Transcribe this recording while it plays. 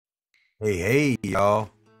Hey,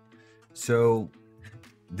 y'all. So,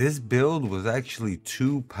 this build was actually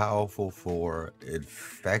too powerful for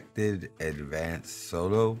infected advanced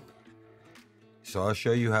solo. So, I'll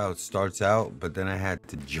show you how it starts out, but then I had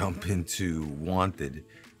to jump into Wanted,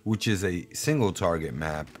 which is a single target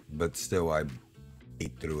map, but still I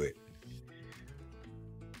ate through it.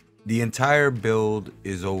 The entire build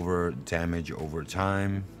is over damage over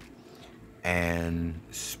time and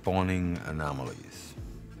spawning anomalies.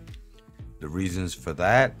 The reasons for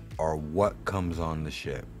that are what comes on the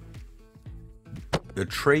ship. The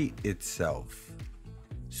trait itself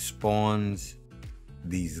spawns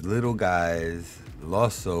these little guys,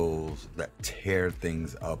 lost souls, that tear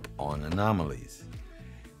things up on anomalies.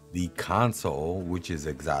 The console, which is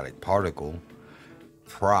exotic particle,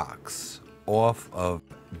 procs off of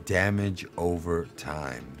damage over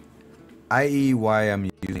time, i.e. why I'm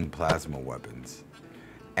using plasma weapons.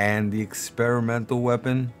 And the experimental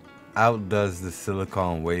weapon outdoes the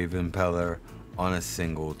silicon wave impeller on a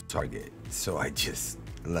single target, so I just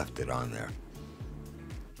left it on there.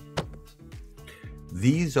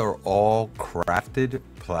 These are all crafted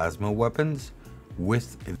plasma weapons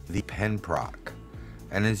with the pen proc,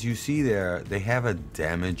 and as you see there, they have a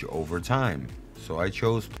damage over time, so I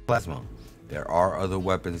chose plasma. There are other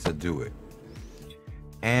weapons that do it,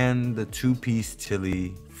 and the two-piece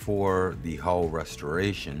Tilly for the hull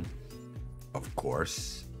restoration, of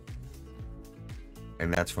course,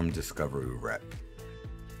 and that's from Discovery Rep.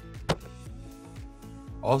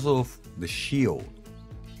 Also, the shield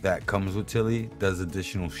that comes with Tilly does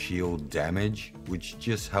additional shield damage, which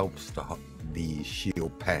just helps the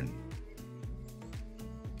shield pen.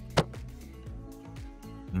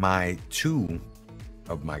 Two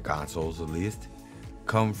of my consoles, at least,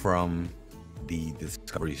 come from the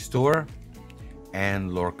Discovery store and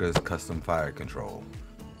Lorca's custom fire control.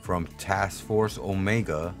 From Task Force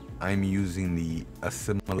Omega, I'm using the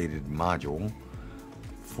assimilated module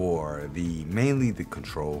for mainly the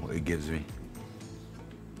control it gives me.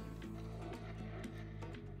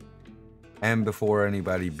 And before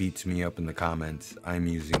anybody beats me up in the comments, I'm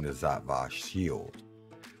using the Zatvash shield.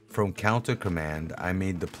 From Counter Command, I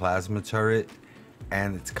made the plasma turret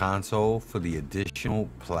and its console for the additional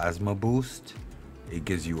plasma boost. It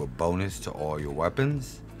gives you a bonus to all your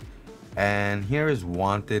weapons. And here is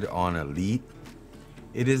Wanted on Elite.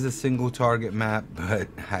 It is a single target map, but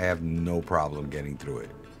I have no problem getting through it.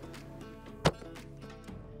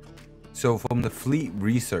 So from the Fleet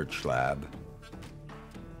Research Lab,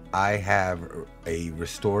 I have a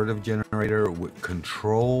restorative generator with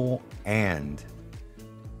control and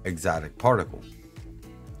exotic particle.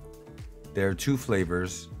 There are two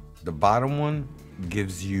flavors. The bottom one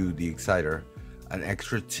gives you, the exciter, an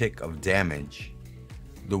extra tick of damage.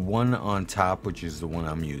 The one on top, which is the one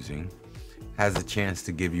I'm using, has a chance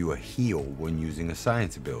to give you a heal when using a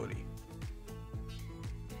science ability.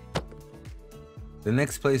 The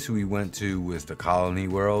next place we went to was the Colony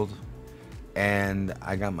World, and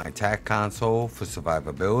I got my TAC console for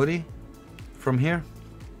survivability from here,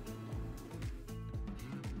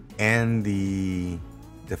 and the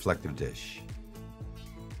deflector dish,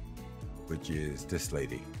 which is this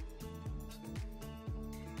lady.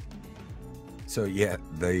 So yeah,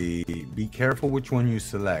 be careful which one you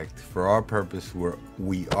select. For our purpose,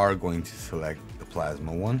 we are going to select the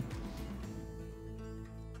plasma one.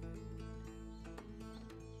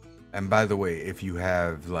 And by the way, if you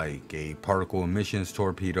have like a particle emissions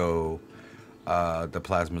torpedo, the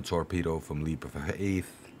plasma torpedo from Leap of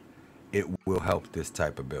Faith, it will help this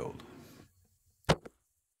type of build.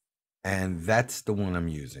 And that's the one I'm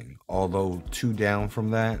using. Although two down from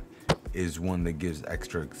that is one that gives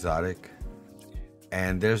extra exotic.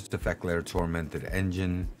 And there's the Fek'ikri Tormented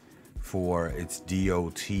Engine for its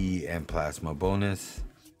DOT and plasma bonus.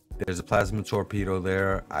 There's a plasma torpedo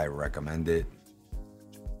there. I recommend it.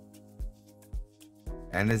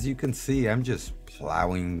 And as you can see, I'm just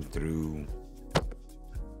plowing through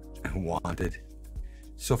Wanted.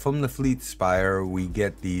 So from the Fleet Spire, we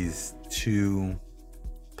get these two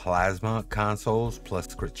plasma consoles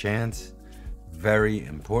plus crit chance. Very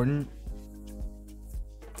important.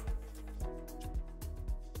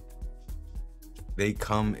 They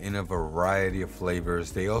come in a variety of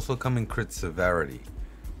flavors. They also come in crit severity.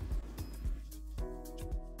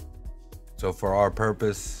 So for our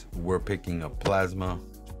purpose, we're picking up plasma.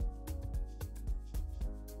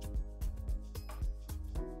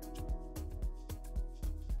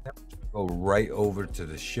 Go right over to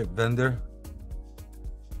the ship vendor.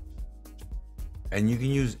 And you can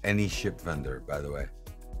use any ship vendor, by the way.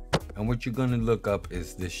 And what you're gonna look up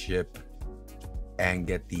is this ship and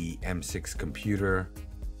get the M6 computer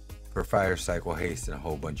for fire cycle haste and a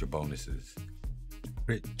whole bunch of bonuses.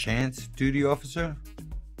 Crit chance duty officer,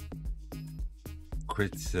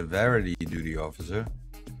 crit severity duty officer.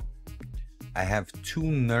 I have 2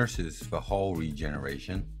 nurses for hull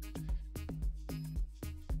regeneration,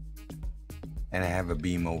 and I have a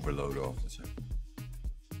beam overload officer.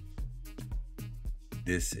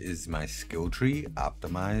 This is my skill tree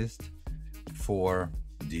optimized for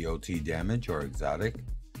DOT damage or exotic.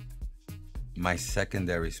 My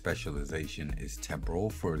secondary specialization is temporal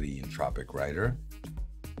for the entropic rider,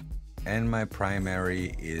 and my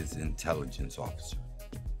primary is intelligence officer.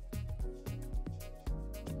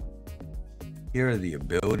 Here are the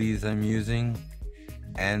abilities I'm using,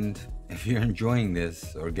 and if you're enjoying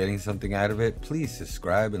this or getting something out of it, please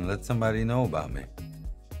subscribe and let somebody know about me.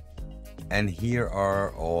 And here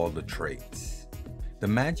are all the traits. The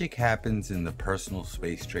magic happens in the personal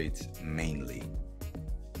space traits mainly,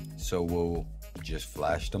 so we'll just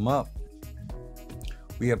flash them up.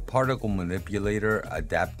 We have particle manipulator,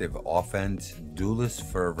 adaptive offense, duelist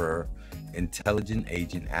fervor, intelligent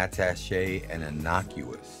agent attaché, and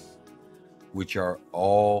innocuous, which are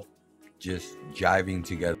all just jiving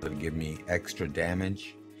together to give me extra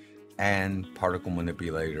damage, and particle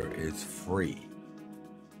manipulator is free.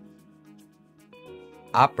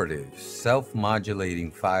 Operative,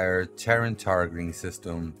 self-modulating fire, Terran targeting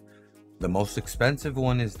system. The most expensive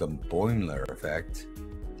one is the Boimler effect.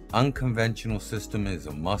 Unconventional system is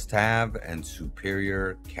a must-have, and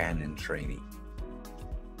superior canon training.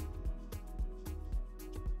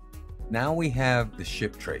 Now we have the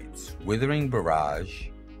ship traits. Withering Barrage,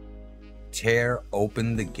 tear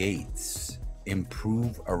open the gates,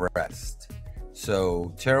 improve arrest.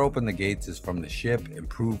 So tear open the gates is from the ship,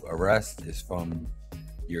 improve arrest is from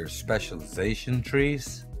your specialization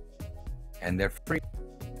trees, and they're free.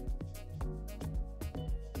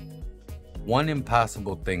 One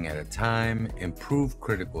impossible thing at a time, improve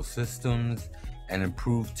critical systems, and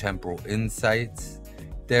improve temporal insights.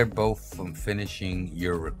 They're both from finishing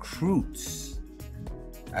your recruits.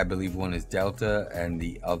 I believe one is Delta and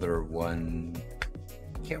the other one,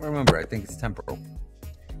 can't remember, I think it's temporal.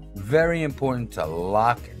 Very important to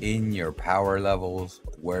lock in your power levels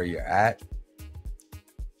where you're at.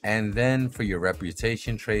 And then for your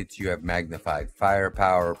reputation traits, you have magnified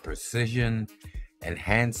firepower, precision,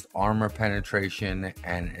 enhanced armor penetration,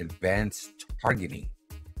 and advanced targeting,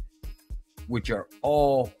 which are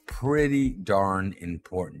all pretty darn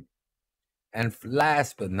important. And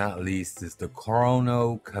last but not least is the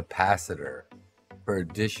chrono capacitor for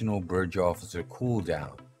additional Byr'jai officer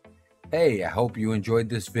cooldown. Hey, I hope you enjoyed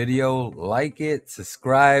this video. Like it,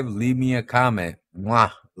 subscribe, leave me a comment.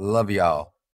 Mwah, love y'all.